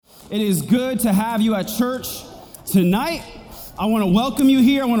It is good to have you at church tonight. I want to welcome you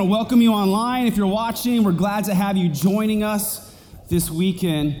here. I want to welcome you online. If you're watching, we're glad to have you joining us this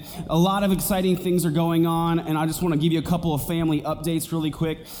weekend. A lot of exciting things are going on, and I just want to give you a couple of family updates really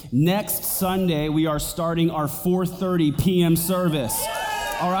quick. Next Sunday, we are starting our 4:30 p.m. service.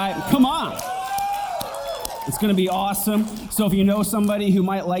 All right, come on. It's going to be awesome. So if you know somebody who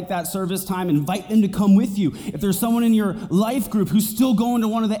might like that service time, invite them to come with you. If there's someone in your life group who's still going to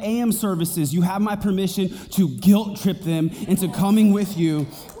one of the AM services, you have my permission to guilt trip them into coming with you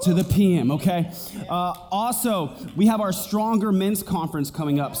to the PM, okay? Also, we have our Stronger Men's Conference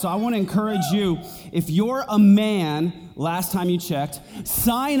coming up. So I want to encourage you, if you're a man, last time you checked,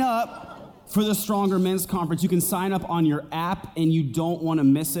 sign up for the Stronger Men's Conference. You can sign up on your app, and you don't want to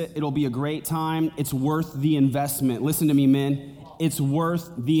miss it. It'll be a great time. It's worth the investment. Listen to me, men. It's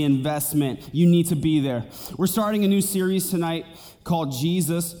worth the investment. You need to be there. We're starting a new series tonight called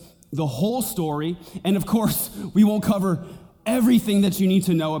Jesus, the Whole Story. And of course, we won't cover everything that you need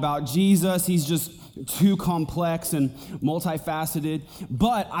to know about Jesus. He's just too complex and multifaceted,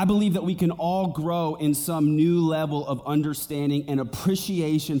 but I believe that we can all grow in some new level of understanding and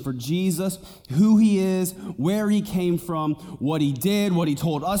appreciation for Jesus, who he is, where he came from, what he did, what he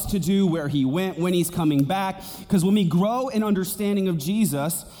told us to do, where he went, when he's coming back. Because when we grow in understanding of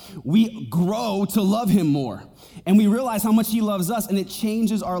Jesus, we grow to love him more. And we realize how much he loves us, and it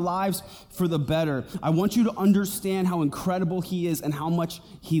changes our lives for the better. I want you to understand how incredible he is and how much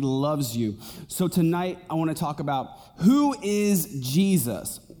he loves you. So tonight, I want to talk about, who is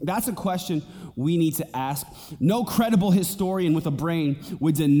Jesus? That's a question we need to ask. No credible historian with a brain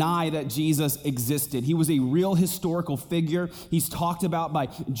would deny that Jesus existed. He was a real historical figure. He's talked about by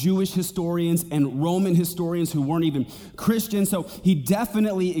Jewish historians and Roman historians who weren't even Christian. So he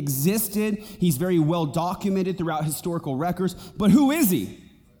definitely existed. He's very well documented throughout historical records. But who is he?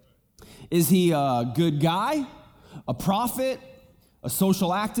 Is he a good guy? A prophet? A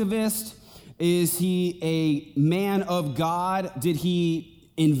social activist? Is he a man of God? Did he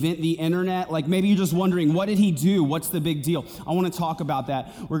invent the internet? Like, maybe you're just wondering, what did he do? What's the big deal? I want to talk about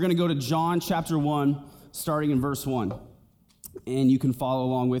that. We're going to go to John chapter 1, starting in verse 1. And you can follow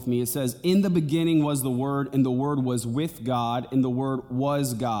along with me. It says, "In the beginning was the Word, and the Word was with God, and the Word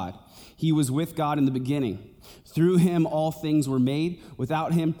was God. He was with God in the beginning. Through him all things were made.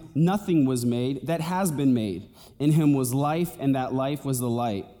 Without him nothing was made that has been made. In him was life, and that life was the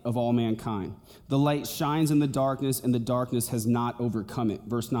light of all mankind. The light shines in the darkness, and the darkness has not overcome it."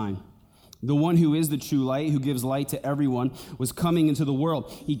 Verse 9. "The one who is the true light, who gives light to everyone, was coming into the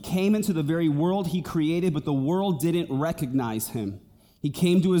world. He came into the very world he created, but the world didn't recognize him. He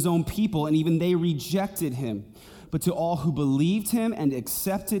came to his own people, and even they rejected him. But to all who believed him and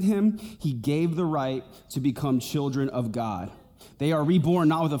accepted him, he gave the right to become children of God. They are reborn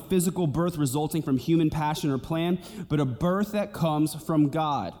not with a physical birth resulting from human passion or plan, but a birth that comes from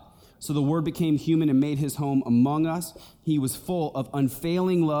God. So the Word became human and made his home among us. He was full of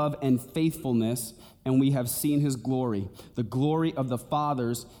unfailing love and faithfulness, and we have seen his glory, the glory of the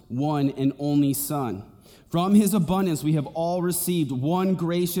Father's one and only Son. From his abundance we have all received one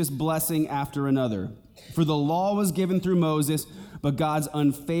gracious blessing after another. For the law was given through Moses, but God's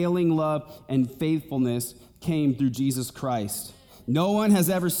unfailing love and faithfulness came through Jesus Christ. No one has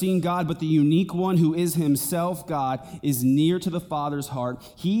ever seen God, but the unique one who is himself God is near to the Father's heart.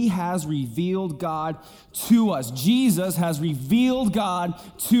 He has revealed God to us. Jesus has revealed God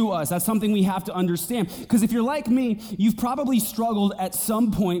to us. That's something we have to understand. Because if you're like me, you've probably struggled at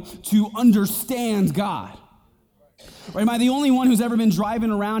some point to understand God. Or am I the only one who's ever been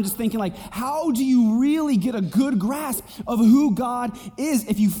driving around just thinking, like, how do you really get a good grasp of who God is?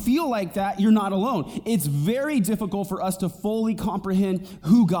 If you feel like that, you're not alone. It's very difficult for us to fully comprehend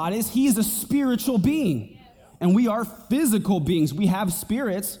who God is. He is a spiritual being, and we are physical beings. We have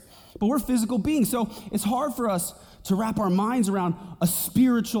spirits, but we're physical beings. So it's hard for us to wrap our minds around a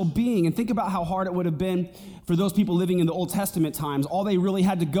spiritual being. And think about how hard it would have been for those people living in the Old Testament times. All they really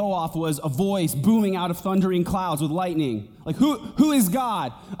had to go off was a voice booming out of thundering clouds with lightning. Like, who is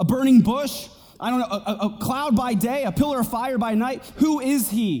God? A burning bush? I don't know, a cloud by day, a pillar of fire by night? Who is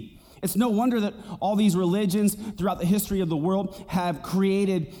he? It's no wonder that all these religions throughout the history of the world have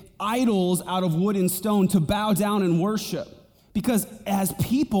created idols out of wood and stone to bow down and worship. Because as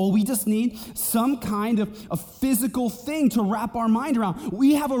people, we just need some kind of a physical thing to wrap our mind around.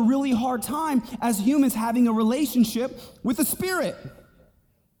 We have a really hard time as humans having a relationship with the Spirit.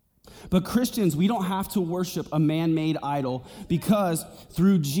 But Christians, we don't have to worship a man-made idol, because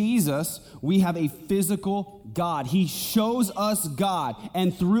through Jesus, we have a physical God. He shows us God,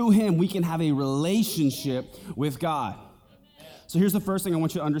 and through him, we can have a relationship with God. So here's the first thing I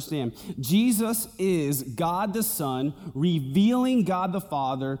want you to understand. Jesus is God the Son, revealing God the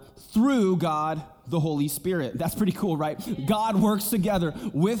Father through God the Holy Spirit. That's pretty cool, right? God works together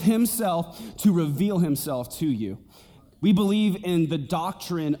with himself to reveal himself to you. We believe in the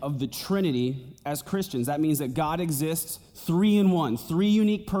doctrine of the Trinity as Christians. That means that God exists 3 in 1, 3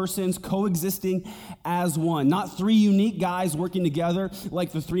 unique persons coexisting as one. Not 3 unique guys working together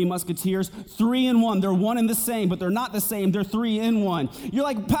like the 3 Musketeers. 3 in 1. They're one and the same, but they're not the same. They're 3 in 1. You're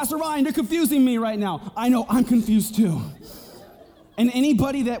like, Pastor Ryan, you're confusing me right now. I know, I'm confused too. And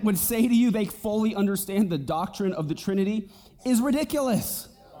anybody that would say to you they fully understand the doctrine of the Trinity is ridiculous.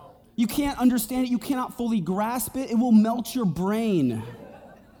 You can't understand it. You cannot fully grasp it. It will melt your brain.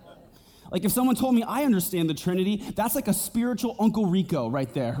 Like if someone told me I understand the Trinity, that's like a spiritual Uncle Rico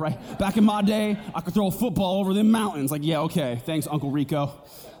right there, right? Back in my day, I could throw a football over them mountains. Like, yeah, okay, thanks, Uncle Rico.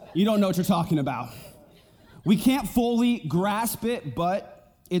 You don't know what you're talking about. We can't fully grasp it,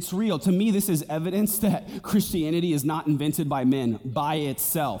 but it's real. To me, this is evidence that Christianity is not invented by men, by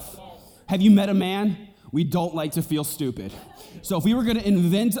itself. Have you met a man? We don't like to feel stupid. So if we were going to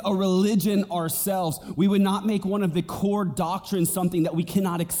invent a religion ourselves, we would not make one of the core doctrines something that we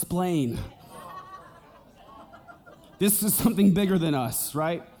cannot explain. This is something bigger than us,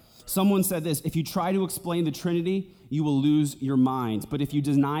 right? Someone said this, if you try to explain the Trinity, you will lose your mind. But if you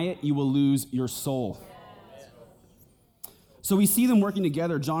deny it, you will lose your soul. So we see them working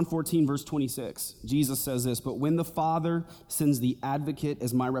together. John 14, verse 26. Jesus says this, but when the Father sends the advocate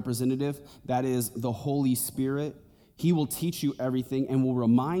as my representative, that is the Holy Spirit, he will teach you everything and will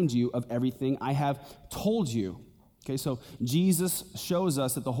remind you of everything I have told you. Okay, so Jesus shows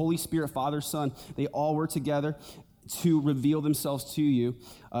us that the Holy Spirit, Father, Son, they all work together to reveal themselves to you.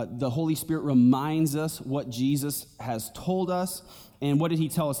 The Holy Spirit reminds us what Jesus has told us. And what did he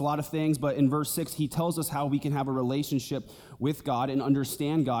tell us? A lot of things, but in verse 6, he tells us how we can have a relationship with God and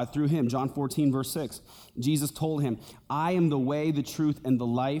understand God through him. John 14, verse 6, Jesus told him, I am the way, the truth, and the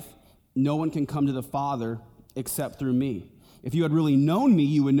life. No one can come to the Father except through me. If you had really known me,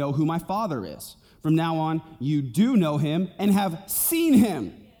 you would know who my Father is. From now on, you do know him and have seen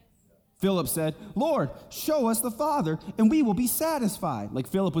him. Philip said, Lord, show us the Father, and we will be satisfied. Like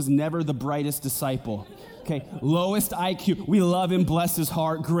Philip was never the brightest disciple. Okay, lowest IQ. We love him, bless his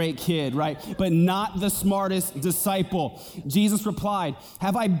heart, great kid, right? But not the smartest disciple. Jesus replied,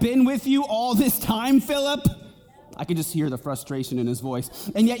 have I been with you all this time, Philip? I could just hear the frustration in his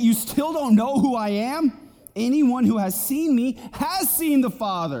voice. And yet you still don't know who I am? Anyone who has seen me has seen the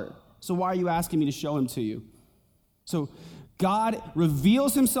Father. So why are you asking me to show him to you? So God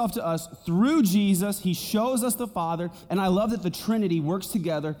reveals himself to us through Jesus. He shows us the Father. And I love that the Trinity works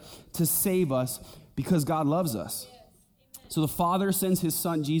together to save us because God loves us. So the Father sends his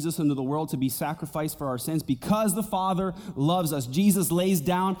Son, Jesus, into the world to be sacrificed for our sins because the Father loves us. Jesus lays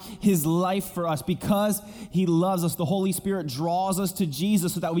down his life for us because he loves us. The Holy Spirit draws us to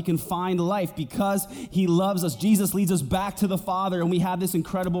Jesus so that we can find life because he loves us. Jesus leads us back to the Father, and we have this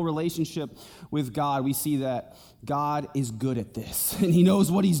incredible relationship with God. We see that God is good at this, and he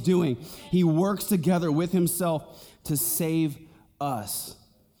knows what he's doing. He works together with himself to save us.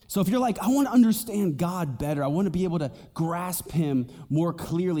 So if you're like, I want to understand God better, I want to be able to grasp him more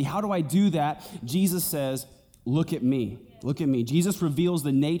clearly, how do I do that? Jesus says, look at me. Look at me. Jesus reveals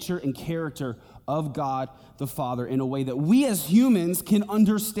the nature and character of God the Father in a way that we as humans can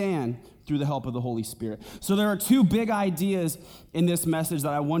understand through the help of the Holy Spirit. So there are 2 big ideas in this message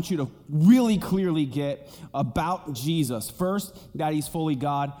that I want you to really clearly get about Jesus. First, that he's fully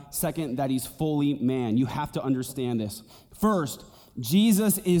God. Second, that he's fully man. You have to understand this. First,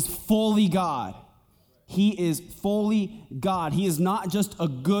 Jesus is fully God. He is fully God. He is not just a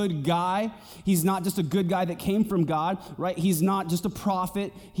good guy. He's not just a good guy that came from God, right? He's not just a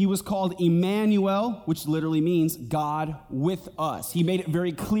prophet. He was called Emmanuel, which literally means God with us. He made it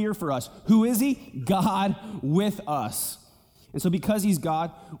very clear for us. Who is he? God with us. And so because he's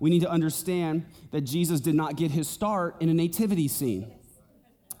God, we need to understand that Jesus did not get his start in a nativity scene.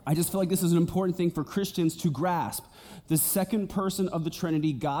 I just feel like this is an important thing for Christians to grasp. The second person of the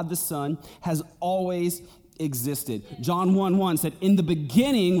Trinity, God the Son, has always existed. John 1:1 said, in the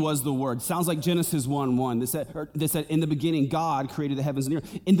beginning was the Word. Sounds like Genesis 1:1. They said, in the beginning, God created the heavens and the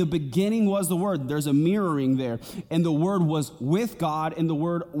earth. In the beginning was the Word. There's a mirroring there. And the Word was with God, and the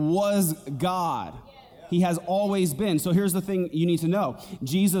Word was God. He has always been. So here's the thing you need to know.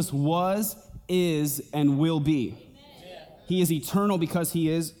 Jesus was, is, and will be. He is eternal because he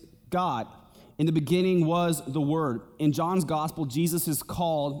is God. In the beginning was the Word. In John's gospel, Jesus is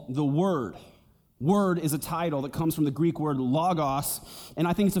called the Word. Word is a title that comes from the Greek word logos, and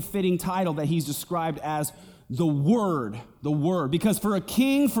I think it's a fitting title that he's described as the word, because for a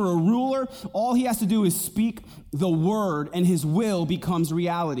king, for a ruler, all he has to do is speak the word and his will becomes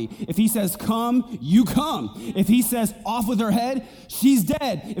reality. If he says come, you come. If he says off with her head, she's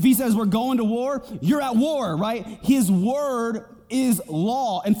dead. If he says we're going to war, you're at war, right? His word is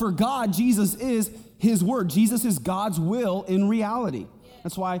law. And for God, Jesus is his word. Jesus is God's will in reality.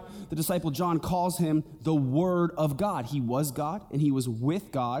 That's why the disciple John calls him the Word of God. He was God and he was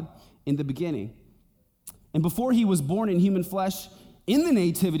with God in the beginning. And before he was born in human flesh in the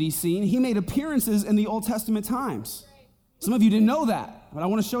nativity scene, he made appearances in the Old Testament times. Some of you didn't know that, but I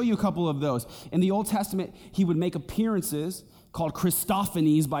want to show you a couple of those. In the Old Testament, he would make appearances called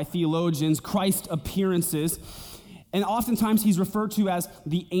Christophanies by theologians, Christ appearances. And oftentimes he's referred to as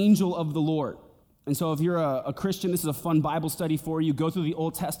the angel of the Lord. And so if you're a Christian, this is a fun Bible study for you. Go through the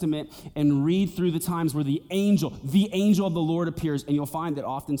Old Testament and read through the times where the angel of the Lord appears, and you'll find that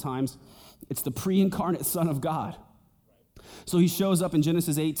oftentimes it's the pre-incarnate Son of God. So he shows up in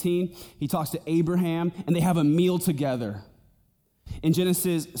Genesis 18. He talks to Abraham, and they have a meal together. In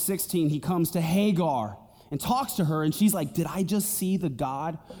Genesis 16, he comes to Hagar and talks to her, and she's like, did I just see the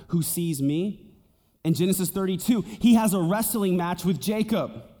God who sees me? In Genesis 32, he has a wrestling match with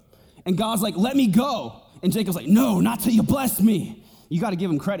Jacob. And God's like, let me go. And Jacob's like, no, not till you bless me. You got to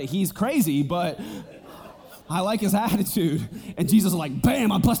give him credit. He's crazy, but I like his attitude. And Jesus is like,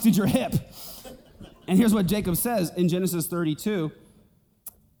 bam, I busted your hip. And here's what Jacob says in Genesis 32.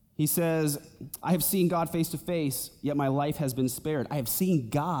 He says, I have seen God face to face, yet my life has been spared. I have seen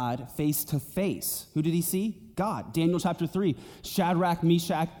God face to face. Who did he see? God. Daniel chapter 3, Shadrach,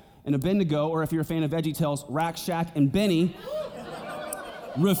 Meshach, and Abednego, or if you're a fan of VeggieTales, Rakshak and Benny,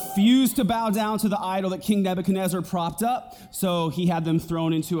 refused to bow down to the idol that King Nebuchadnezzar propped up, so he had them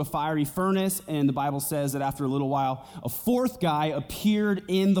thrown into a fiery furnace, and the Bible says that after a little while, a fourth guy appeared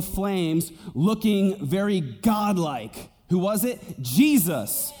in the flames looking very godlike. Who was it?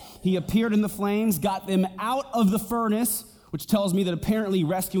 Jesus. He appeared in the flames, got them out of the furnace, which tells me that apparently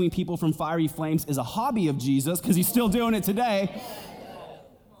rescuing people from fiery flames is a hobby of Jesus, because he's still doing it today.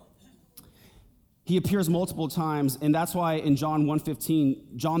 He appears multiple times, and that's why in John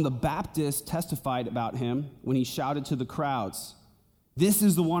 1:15, John the Baptist testified about him when he shouted to the crowds, this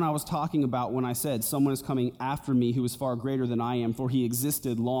is the one I was talking about when I said, someone is coming after me who is far greater than I am, for he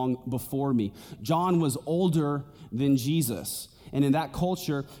existed long before me. John was older than Jesus. And in that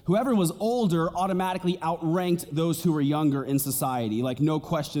culture, whoever was older automatically outranked those who were younger in society, like no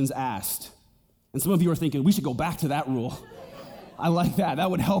questions asked. And some of you are thinking, we should go back to that rule. I like that.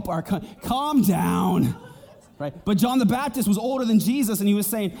 That would help our calm down, right? But John the Baptist was older than Jesus, and he was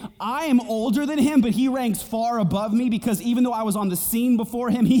saying, I am older than him, but he ranks far above me because even though I was on the scene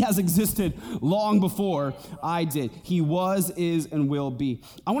before him, he has existed long before I did. He was, is, and will be.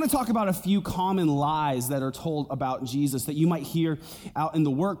 I want to talk about a few common lies that are told about Jesus that you might hear out in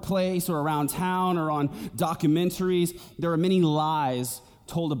the workplace or around town or on documentaries. There are many lies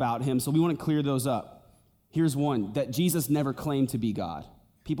told about him, so we want to clear those up. Here's one, that Jesus never claimed to be God.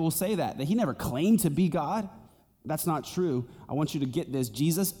 People will say that he never claimed to be God. That's not true. I want you to get this.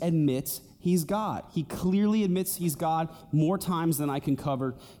 Jesus admits he's God. He clearly admits he's God more times than I can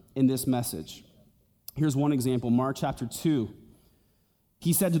cover in this message. Here's one example, Mark chapter 2.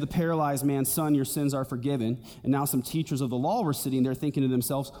 He said to the paralyzed man, son, your sins are forgiven. And now some teachers of the law were sitting there thinking to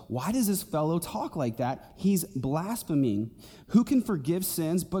themselves, why does this fellow talk like that? He's blaspheming. Who can forgive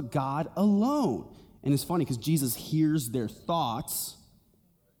sins but God alone? And it's funny because Jesus hears their thoughts,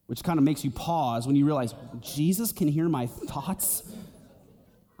 which kind of makes you pause when you realize, Jesus can hear my thoughts?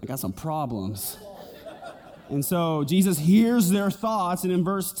 I got some problems. And so Jesus hears their thoughts, and in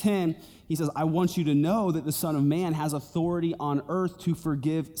verse 10, he says, I want you to know that the Son of Man has authority on earth to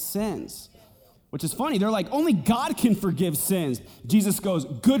forgive sins. Which is funny. They're like, only God can forgive sins. Jesus goes,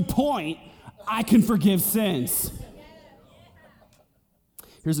 good point. I can forgive sins.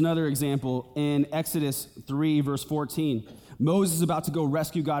 Here's another example in Exodus 3, verse 14. Moses is about to go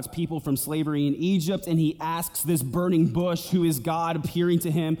rescue God's people from slavery in Egypt, and he asks this burning bush, who is God appearing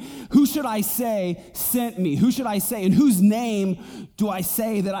to him, who should I say sent me? Who should I say? In whose name do I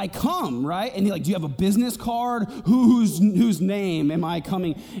say that I come, right? And he's like, do you have a business card? Whose name am I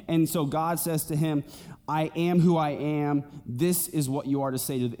coming? And so God says to him, I am who I am. This is what you are to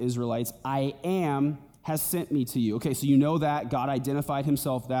say to the Israelites. I am has sent me to you. Okay, so you know that. God identified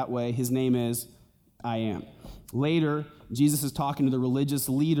himself that way. His name is I am. Later, Jesus is talking to the religious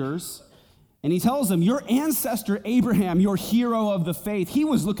leaders, and he tells them, your ancestor Abraham, your hero of the faith, he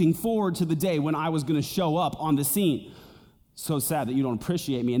was looking forward to the day when I was going to show up on the scene. So sad that you don't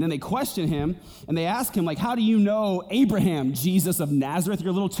appreciate me. And then they question him, and they ask him, like, how do you know Abraham, Jesus of Nazareth? You're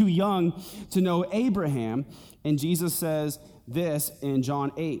a little too young to know Abraham. And Jesus says this in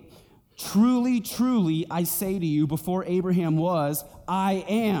John 8. Truly, truly, I say to you, before Abraham was, I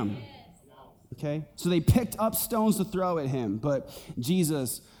am. Okay? So they picked up stones to throw at him, but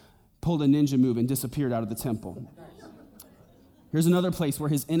Jesus pulled a ninja move and disappeared out of the temple. Here's another place where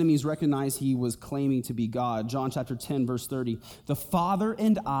his enemies recognized he was claiming to be God. John chapter 10, verse 30. The Father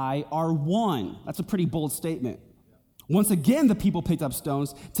and I are one. That's a pretty bold statement. Once again, the people picked up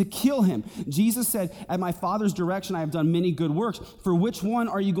stones to kill him. Jesus said, at my Father's direction, I have done many good works. For which one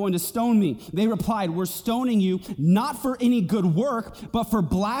are you going to stone me? They replied, we're stoning you not for any good work, but for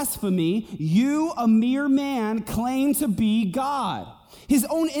blasphemy. You, a mere man, claim to be God. His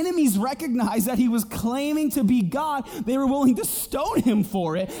own enemies recognized that he was claiming to be God. They were willing to stone him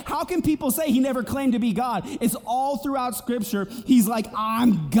for it. How can people say he never claimed to be God? It's all throughout Scripture. He's like,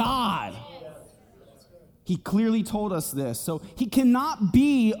 I'm God. He clearly told us this. So he cannot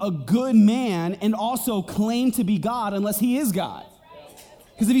be a good man and also claim to be God unless he is God.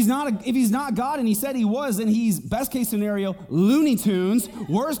 Because if he's not God and he said he was, then he's, best case scenario, Looney Tunes.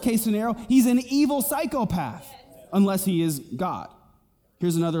 Worst case scenario, he's an evil psychopath unless he is God.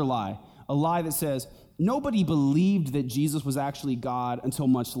 Here's another lie, a lie that says nobody believed that Jesus was actually God until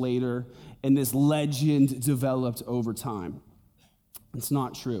much later, and this legend developed over time. It's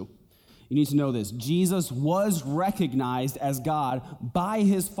not true. You need to know this. Jesus was recognized as God by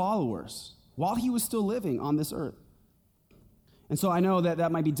his followers while he was still living on this earth. And so I know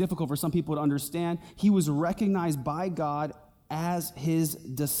that might be difficult for some people to understand. He was recognized by God as his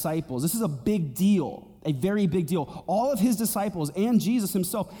disciples. This is a big deal. A very big deal. All of his disciples and Jesus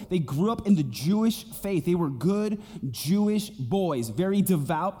himself, they grew up in the Jewish faith. They were good Jewish boys, very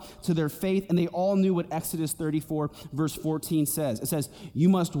devout to their faith, and they all knew what Exodus 34, verse 14 says. It says, you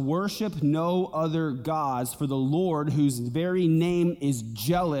must worship no other gods, for the Lord, whose very name is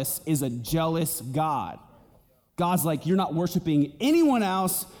jealous, is a jealous God. God's like, you're not worshiping anyone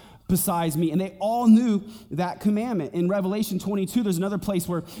else besides me. And they all knew that commandment. In Revelation 22, there's another place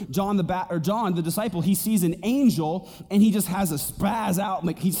where John the disciple, he sees an angel and he just has a spaz out.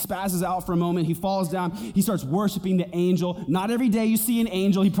 Like he spazzes out for a moment. He falls down. He starts worshiping the angel. Not every day you see an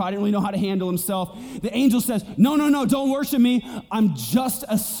angel. He probably didn't really know how to handle himself. The angel says, no, don't worship me. I'm just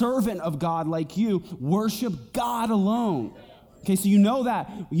a servant of God like you. Worship God alone. Okay, so you know that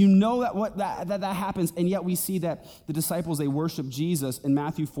happens, and yet we see that the disciples, they worship Jesus in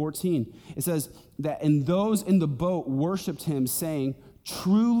Matthew 14. It says that, and those in the boat worshiped him, saying,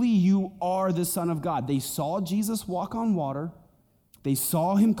 truly you are the Son of God. They saw Jesus walk on water, they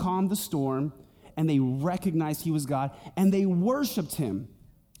saw him calm the storm, and they recognized he was God, and they worshiped him.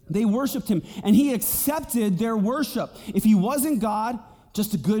 They worshiped him, and he accepted their worship. If he wasn't God,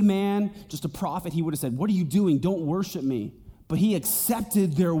 just a good man, just a prophet, he would have said, what are you doing? Don't worship me. But he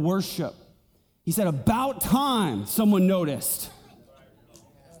accepted their worship. He said, about time someone noticed.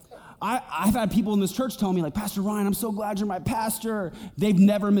 I've had people in this church tell me, like, Pastor Ryan, I'm so glad you're my pastor. They've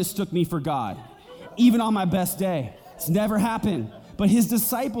never mistook me for God, even on my best day. It's never happened. But his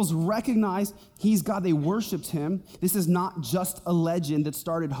disciples recognized he's God. They worshiped him. This is not just a legend that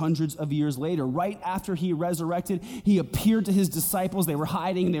started hundreds of years later. Right after he resurrected, he appeared to his disciples. They were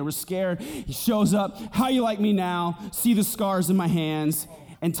hiding. They were scared. He shows up. How you like me now? See the scars in my hands.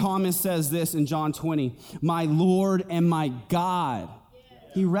 And Thomas says this in John 20, my Lord and my God.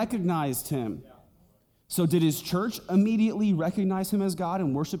 He recognized him. So did his church immediately recognize him as God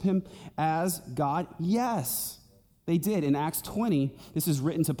and worship him as God? Yes. They did. In Acts 20, this is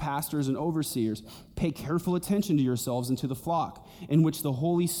written to pastors and overseers. Pay careful attention to yourselves and to the flock, in which the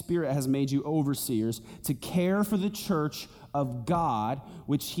Holy Spirit has made you overseers, to care for the church of God,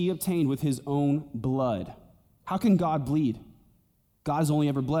 which he obtained with his own blood. How can God bleed? God's only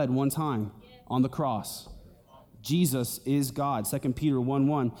ever bled one time, on the cross. Jesus is God. 2 Peter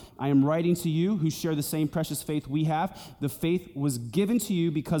 1:1. I am writing to you who share the same precious faith we have. The faith was given to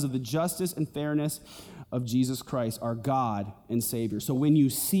you because of the justice and fairness of Jesus Christ, our God and Savior. So when you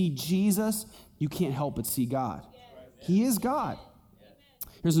see Jesus, you can't help but see God. He is God.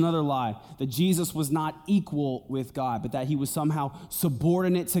 Here's another lie, that Jesus was not equal with God, but that he was somehow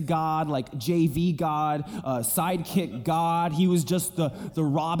subordinate to God, like JV God, sidekick God. He was just the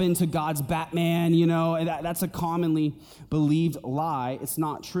Robin to God's Batman, you know, and that's a commonly believed lie. It's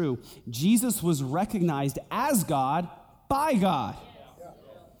not true. Jesus was recognized as God by God.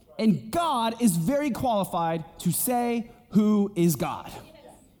 And God is very qualified to say who is God.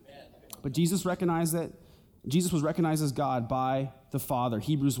 But Jesus was recognized as God by the Father.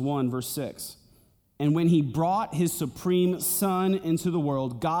 Hebrews 1, verse 6. And when he brought his supreme Son into the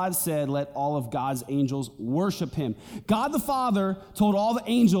world, God said, let all of God's angels worship him. God the Father told all the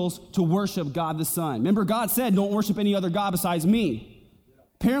angels to worship God the Son. Remember, God said, don't worship any other God besides me.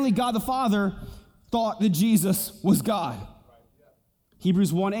 Apparently, God the Father thought that Jesus was God.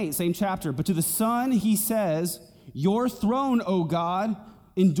 Hebrews 1:8, same chapter. But to the Son, he says, your throne, O God,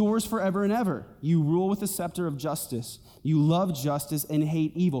 endures forever and ever. You rule with the scepter of justice. You love justice and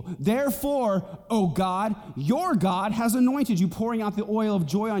hate evil. Therefore, O God, your God has anointed you, pouring out the oil of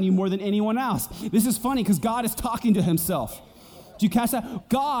joy on you more than anyone else. This is funny because God is talking to himself. Do you catch that?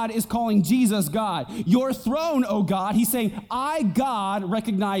 God is calling Jesus God. Your throne, O God, he's saying, I, God,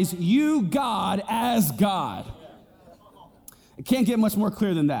 recognize you, God, as God. It can't get much more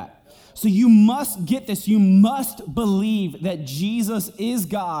clear than that. So you must get this. You must believe that Jesus is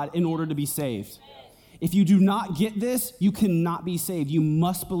God in order to be saved. If you do not get this, you cannot be saved. You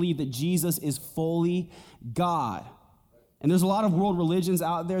must believe that Jesus is fully God. And there's a lot of world religions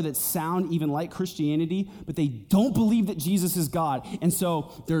out there that sound even like Christianity, but they don't believe that Jesus is God. And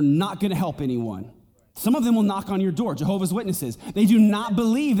so they're not going to help anyone. Some of them will knock on your door, Jehovah's Witnesses. They do not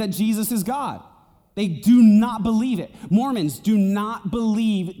believe that Jesus is God. They do not believe it. Mormons do not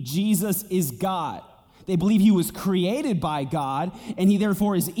believe Jesus is God. They believe he was created by God, and he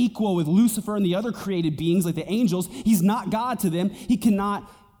therefore is equal with Lucifer and the other created beings like the angels. He's not God to them. He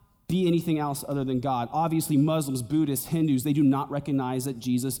cannot be anything else other than God. Obviously, Muslims, Buddhists, Hindus, they do not recognize that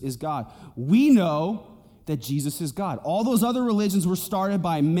Jesus is God. We know that Jesus is God. All those other religions were started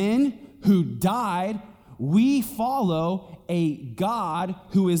by men who died. We follow a God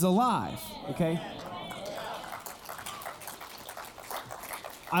who is alive, okay?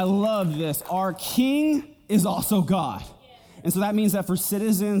 I love this. Our King is also God. And so that means that for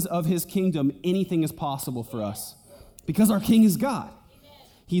citizens of his kingdom, anything is possible for us because our King is God.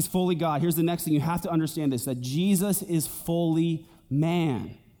 He's fully God. Here's the next thing. You have to understand this, that Jesus is fully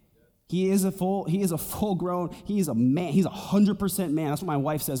man. He is a full grown, he is a man. He's 100% man. That's what my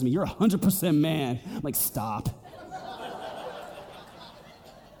wife says to me. You're 100% man. I'm like, stop.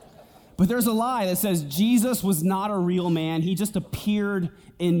 But there's a lie that says Jesus was not a real man. He just appeared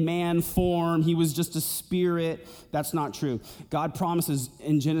in man form. He was just a spirit. That's not true. God promises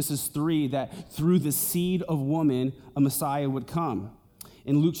in Genesis 3 that through the seed of woman, a Messiah would come.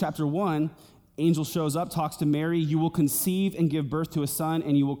 In Luke chapter 1, angel shows up, talks to Mary. You will conceive and give birth to a son,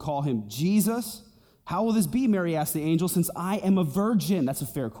 and you will call him Jesus. How will this be, Mary asked the angel, since I am a virgin? That's a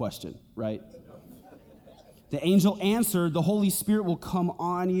fair question, right? The angel answered, the Holy Spirit will come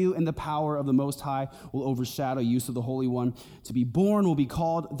on you, and the power of the Most High will overshadow you. So the Holy One to be born will be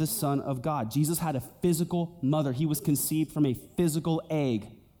called the Son of God. Jesus had a physical mother. He was conceived from a physical egg.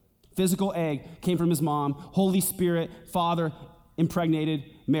 Physical egg came from his mom. Holy Spirit, Father, impregnated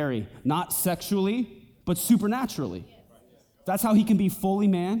Mary. Not sexually, but supernaturally. That's how he can be fully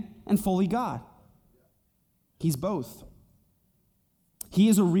man and fully God. He's both. He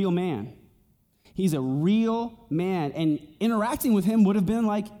is a real man. He's a real man, and interacting with him would have been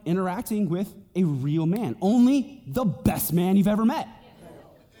like interacting with a real man, only the best man you've ever met.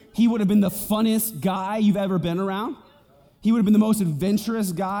 He would have been the funnest guy you've ever been around. He would have been the most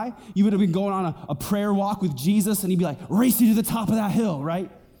adventurous guy. You would have been going on a prayer walk with Jesus, and he'd be like, race you to the top of that hill,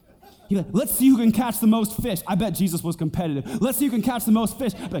 right? He'd be like, let's see who can catch the most fish. I bet Jesus was competitive. Let's see who can catch the most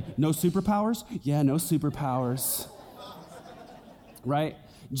fish. I'd be like, no superpowers? Yeah, no superpowers. Right?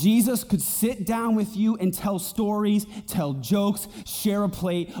 Jesus could sit down with you and tell stories, tell jokes, share a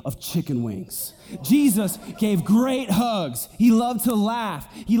plate of chicken wings. Jesus gave great hugs. He loved to laugh.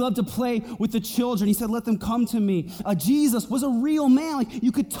 He loved to play with the children. He said, let them come to me. Jesus was a real man. Like,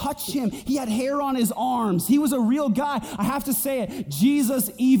 you could touch him. He had hair on his arms. He was a real guy. I have to say it. Jesus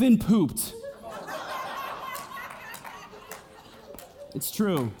even pooped. It's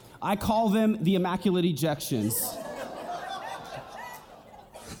true. I call them the immaculate ejections.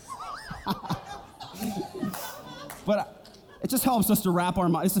 But it just helps us to wrap our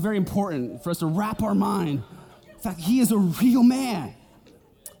mind. It's very important for us to wrap our mind. In fact, he is a real man.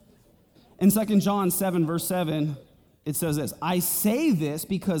 In 2 John 7, verse 7, it says this, I say this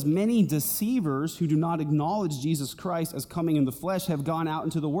because many deceivers who do not acknowledge Jesus Christ as coming in the flesh have gone out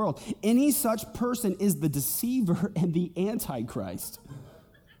into the world. Any such person is the deceiver and the antichrist.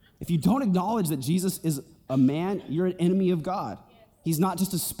 If you don't acknowledge that Jesus is a man, you're an enemy of God. He's not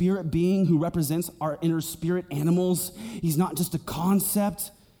just a spirit being who represents our inner spirit animals. He's not just a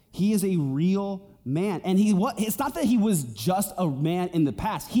concept. He is a real man. And it's not that he was just a man in the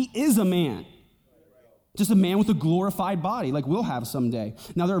past. He is a man. Just a man with a glorified body like we'll have someday.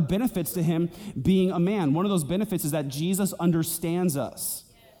 Now, there are benefits to him being a man. One of those benefits is that Jesus understands us.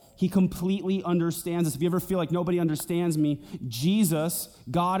 He completely understands us. If you ever feel like nobody understands me, Jesus,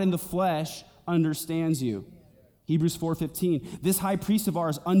 God in the flesh, understands you. Hebrews 4:15. This high priest of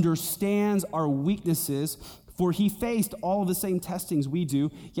ours understands our weaknesses, for he faced all of the same testings we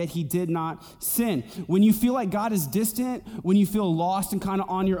do, yet he did not sin. When you feel like God is distant, when you feel lost and kind of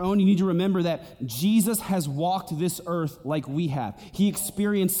on your own, you need to remember that Jesus has walked this earth like we have. He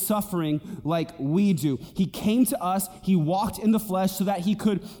experienced suffering like we do. He came to us, he walked in the flesh so that he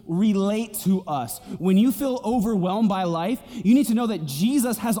could relate to us. When you feel overwhelmed by life, you need to know that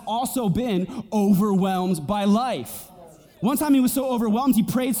Jesus has also been overwhelmed by life. One time he was so overwhelmed, he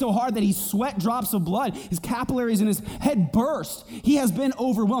prayed so hard that he sweat drops of blood. His capillaries in his head burst. He has been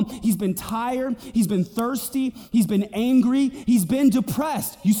overwhelmed. He's been tired. He's been thirsty. He's been angry. He's been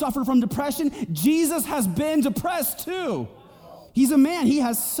depressed. You suffer from depression? Jesus has been depressed too. He's a man. He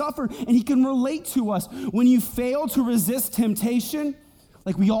has suffered, and he can relate to us. When you fail to resist temptation,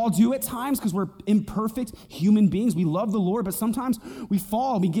 like we all do at times because we're imperfect human beings. We love the Lord, but sometimes we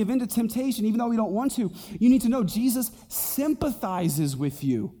fall. We give in to temptation even though we don't want to. You need to know Jesus sympathizes with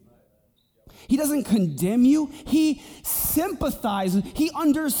you. He doesn't condemn you. He sympathizes. He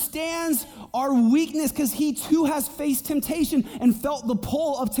understands our weakness because he too has faced temptation and felt the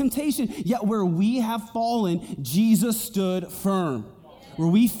pull of temptation. Yet where we have fallen, Jesus stood firm. Where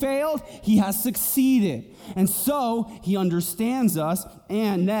we failed, he has succeeded. And so he understands us.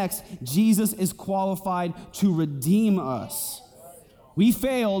 And next, Jesus is qualified to redeem us. We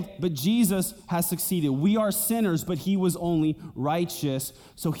failed, but Jesus has succeeded. We are sinners, but he was only righteous,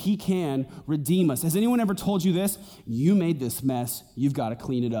 so he can redeem us. Has anyone ever told you this? You made this mess. You've got to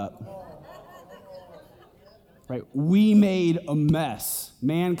clean it up. Right? We made a mess.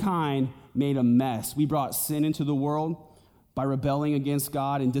 Mankind made a mess. We brought sin into the world by rebelling against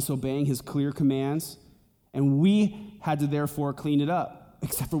God and disobeying his clear commands. And we had to therefore clean it up,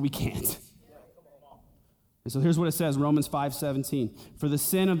 except for we can't. And so here's what it says, Romans 5:17. For the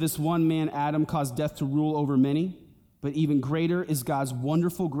sin of this one man, Adam, caused death to rule over many, but even greater is God's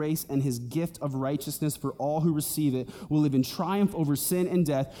wonderful grace and his gift of righteousness for all who receive it will live in triumph over sin and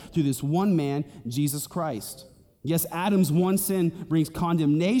death through this one man, Jesus Christ. Yes, Adam's one sin brings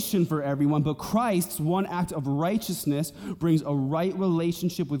condemnation for everyone, but Christ's one act of righteousness brings a right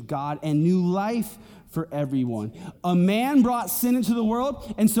relationship with God and new life for everyone. A man brought sin into the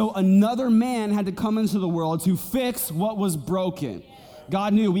world, and so another man had to come into the world to fix what was broken.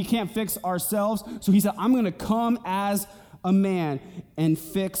 God knew we can't fix ourselves, so he said, I'm going to come as a man and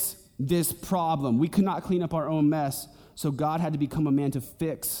fix this problem. We could not clean up our own mess, so God had to become a man to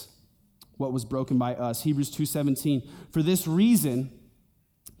fix what was broken by us. Hebrews 2:17. For this reason,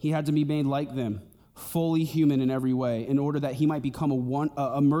 he had to be made like them, fully human in every way, in order that he might become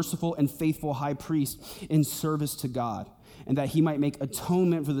a merciful and faithful high priest in service to God, and that he might make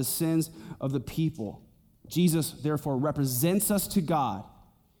atonement for the sins of the people. Jesus, therefore, represents us to God.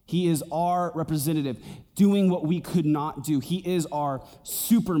 He is our representative, doing what we could not do. He is our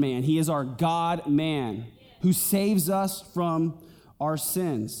Superman. He is our God-man who saves us from our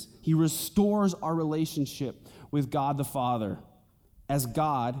sins. He restores our relationship with God the Father as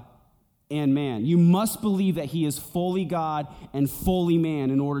God and man. You must believe that he is fully God and fully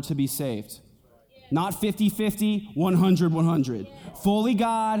man in order to be saved. Not 50-50, 100-100. Fully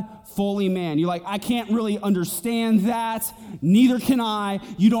God, fully man. You're like, I can't really understand that. Neither can I.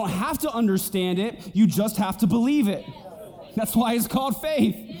 You don't have to understand it. You just have to believe it. That's why it's called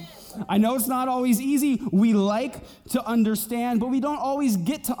faith. I know it's not always easy. We like to understand, but we don't always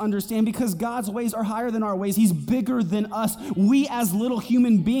get to understand because God's ways are higher than our ways. He's bigger than us. We as little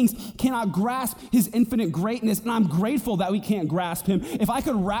human beings cannot grasp his infinite greatness, and I'm grateful that we can't grasp him. If I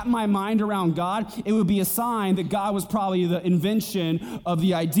could wrap my mind around God, it would be a sign that God was probably the invention of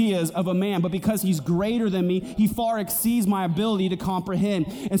the ideas of a man, but because he's greater than me, he far exceeds my ability to comprehend.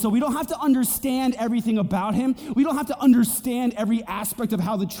 And so we don't have to understand everything about him. We don't have to understand every aspect of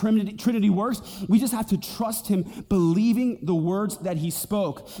how the Trinity works. We just have to trust him, believing the words that he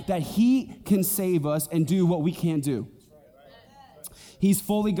spoke, that he can save us and do what we can't do. He's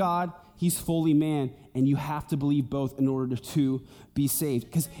fully God, he's fully man, and you have to believe both in order to be saved.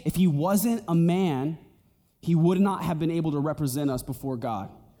 Because if he wasn't a man, he would not have been able to represent us before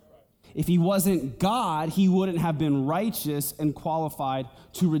God. If he wasn't God, he wouldn't have been righteous and qualified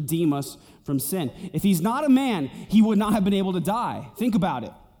to redeem us from sin. If he's not a man, he would not have been able to die. Think about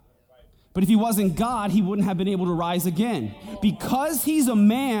it. But if he wasn't God, he wouldn't have been able to rise again. Because he's a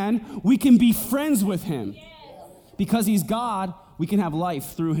man, we can be friends with him. Because he's God, we can have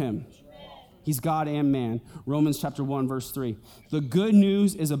life through him. He's God and man. Romans chapter 1, verse 3. The good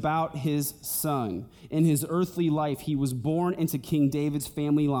news is about his son. In his earthly life, he was born into King David's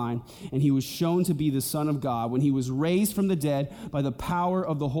family line, and he was shown to be the Son of God. When he was raised from the dead by the power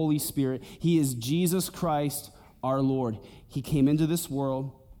of the Holy Spirit, he is Jesus Christ, our Lord. He came into this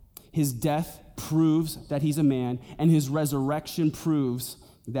world. His death proves that he's a man, and his resurrection proves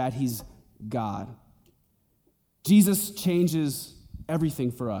that he's God. Jesus changes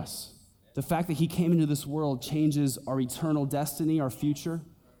everything for us. The fact that he came into this world changes our eternal destiny, our future.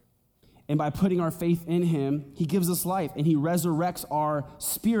 And by putting our faith in him, he gives us life, and he resurrects our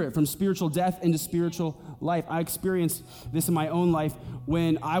spirit from spiritual death into spiritual life. I experienced this in my own life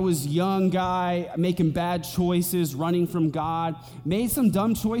when I was a young guy, making bad choices, running from God, made some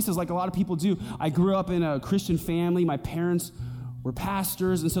dumb choices like a lot of people do. I grew up in a Christian family. My parents were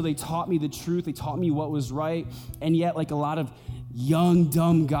pastors, and so they taught me the truth. They taught me what was right, and yet like a lot of young,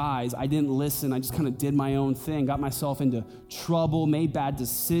 dumb guys, I didn't listen. I just kind of did my own thing, got myself into trouble, made bad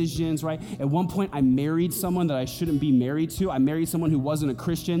decisions, right? At one point, I married someone that I shouldn't be married to. I married someone who wasn't a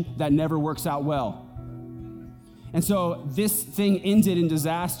Christian. That never works out well. And so this thing ended in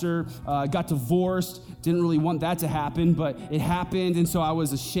disaster, got divorced, didn't really want that to happen, but it happened, and so I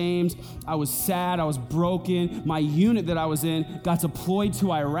was ashamed, I was sad, I was broken. My unit that I was in got deployed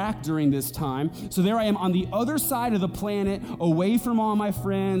to Iraq during this time, so there I am on the other side of the planet, away from all my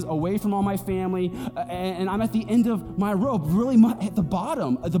friends, away from all my family, and I'm at the end of my rope, really at the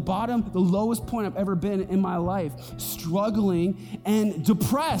bottom, the lowest point I've ever been in my life, struggling and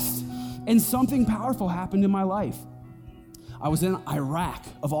depressed. And something powerful happened in my life. I was in Iraq,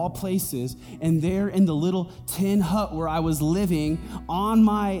 of all places, and there in the little tin hut where I was living, on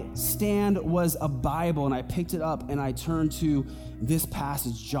my stand was a Bible, and I picked it up and I turned to this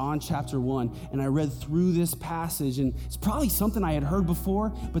passage, John chapter 1, and I read through this passage, and it's probably something I had heard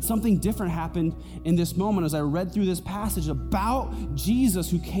before, but something different happened in this moment. As I read through this passage about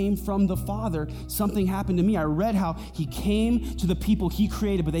Jesus who came from the Father, something happened to me. I read how he came to the people he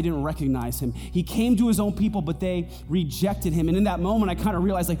created, but they didn't recognize him. He came to his own people, but they rejected him. And in that moment, I kind of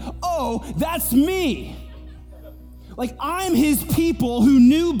realized, oh, that's me. I'm his people who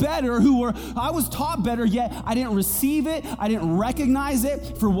knew better, I was taught better, yet I didn't receive it. I didn't recognize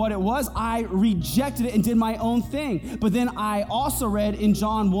it for what it was. I rejected it and did my own thing. But then I also read in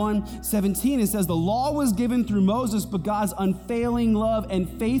John 1:17, it says, the law was given through Moses, but God's unfailing love and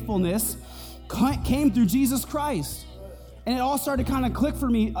faithfulness came through Jesus Christ. And it all started to kind of click for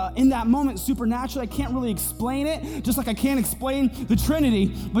me in that moment, supernaturally. I can't really explain it, just like I can't explain the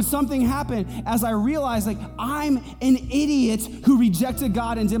Trinity. But something happened as I realized, I'm an idiot who rejected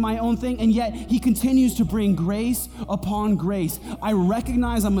God and did my own thing, and yet he continues to bring grace upon grace. I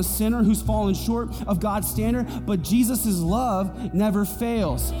recognize I'm a sinner who's fallen short of God's standard, but Jesus' love never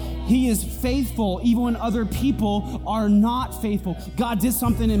fails. He is faithful even when other people are not faithful. God did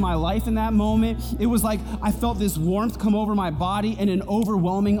something in my life in that moment. It was like I felt this warmth come over my body, and an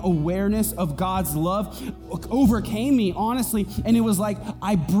overwhelming awareness of God's love overcame me, honestly. And it was like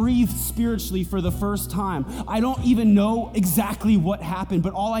I breathed spiritually for the first time. I don't even know exactly what happened,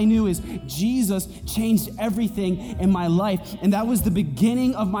 but all I knew is Jesus changed everything in my life. And that was the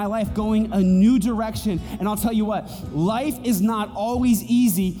beginning of my life going a new direction. And I'll tell you what, life is not always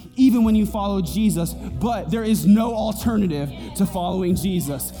easy, even when you follow Jesus, but there is no alternative to following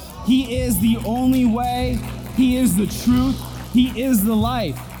Jesus. He is the only way. He is the truth. He is the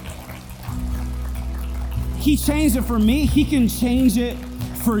life. He changed it for me. He can change it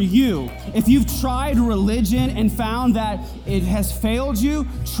for you. If you've tried religion and found that it has failed you,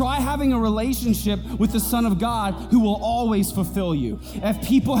 try having a relationship with the Son of God who will always fulfill you. If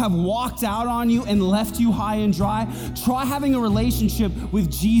people have walked out on you and left you high and dry, try having a relationship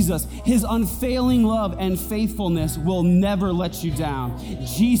with Jesus. His unfailing love and faithfulness will never let you down.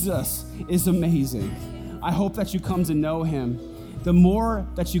 Jesus is amazing. I hope that you come to know him. The more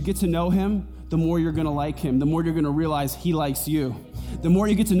that you get to know him, the more you're going to like him, the more you're going to realize he likes you. The more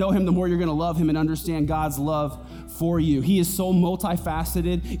you get to know him, the more you're going to love him and understand God's love for you. He is so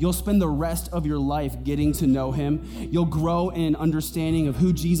multifaceted. You'll spend the rest of your life getting to know him. You'll grow in understanding of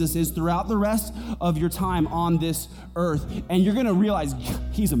who Jesus is throughout the rest of your time on this earth. And you're going to realize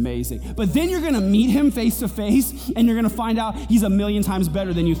he's amazing. But then you're going to meet him face to face, and you're going to find out he's a million times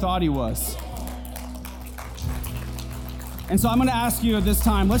better than you thought he was. And so I'm going to ask you at this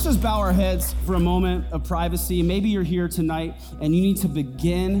time, let's just bow our heads for a moment of privacy. Maybe you're here tonight and you need to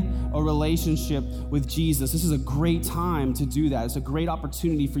begin a relationship with Jesus. This is a great time to do that. It's a great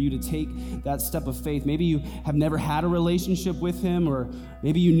opportunity for you to take that step of faith. Maybe you have never had a relationship with him, or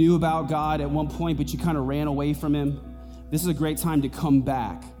maybe you knew about God at one point, but you kind of ran away from him. This is a great time to come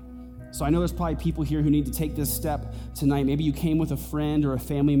back So I know there's probably people here who need to take this step tonight. Maybe you came with a friend or a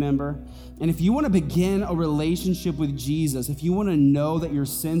family member. And if you want to begin a relationship with Jesus, if you want to know that your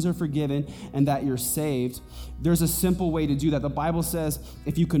sins are forgiven and that you're saved, there's a simple way to do that. The Bible says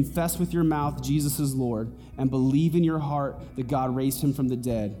if you confess with your mouth Jesus is Lord and believe in your heart that God raised him from the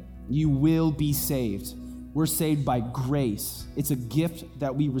dead, you will be saved. We're saved by grace. It's a gift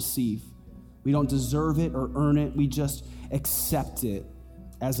that we receive. We don't deserve it or earn it. We just accept it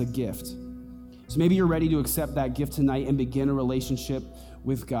as a gift. So maybe you're ready to accept that gift tonight and begin a relationship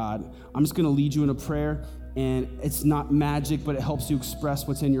with God. I'm just going to lead you in a prayer, and it's not magic, but it helps you express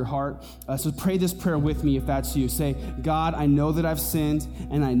what's in your heart. So pray this prayer with me if that's you. Say, God, I know that I've sinned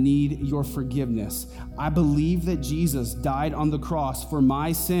and I need your forgiveness. I believe that Jesus died on the cross for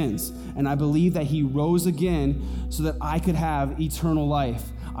my sins, and I believe that he rose again so that I could have eternal life.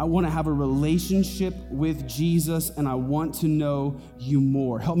 I want to have a relationship with Jesus, and I want to know you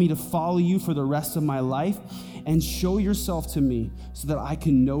more. Help me to follow you for the rest of my life, and show yourself to me so that I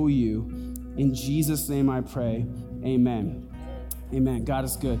can know you. In Jesus' name I pray, amen. Amen. God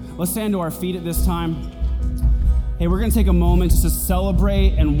is good. Let's stand to our feet at this time. Hey, we're going to take a moment just to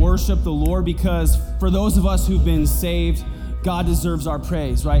celebrate and worship the Lord, because for those of us who've been saved, God deserves our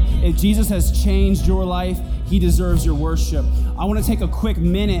praise, right? If Jesus has changed your life, he deserves your worship. I want to take a quick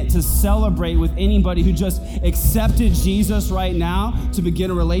minute to celebrate with anybody who just accepted Jesus right now to begin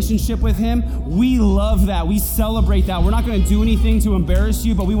a relationship with him. We love that. We celebrate that. We're not going to do anything to embarrass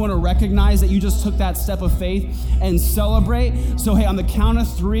you, but we want to recognize that you just took that step of faith and celebrate. So, hey, on the count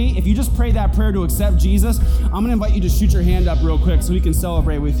of 3, if you just prayed that prayer to accept Jesus, I'm going to invite you to shoot your hand up real quick so we can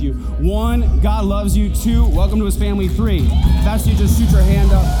celebrate with you. 1, God loves you. 2, welcome to his family. 3, if that's you, just shoot your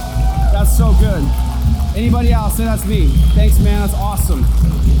hand up. That's so good. Anybody else? Say that's me. Thanks, man. That's awesome.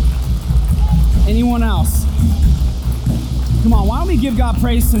 Anyone else? Come on, why don't we give God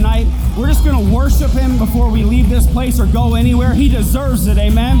praise tonight? We're just going to worship him before we leave this place or go anywhere. He deserves it,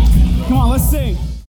 amen? Come on, let's sing.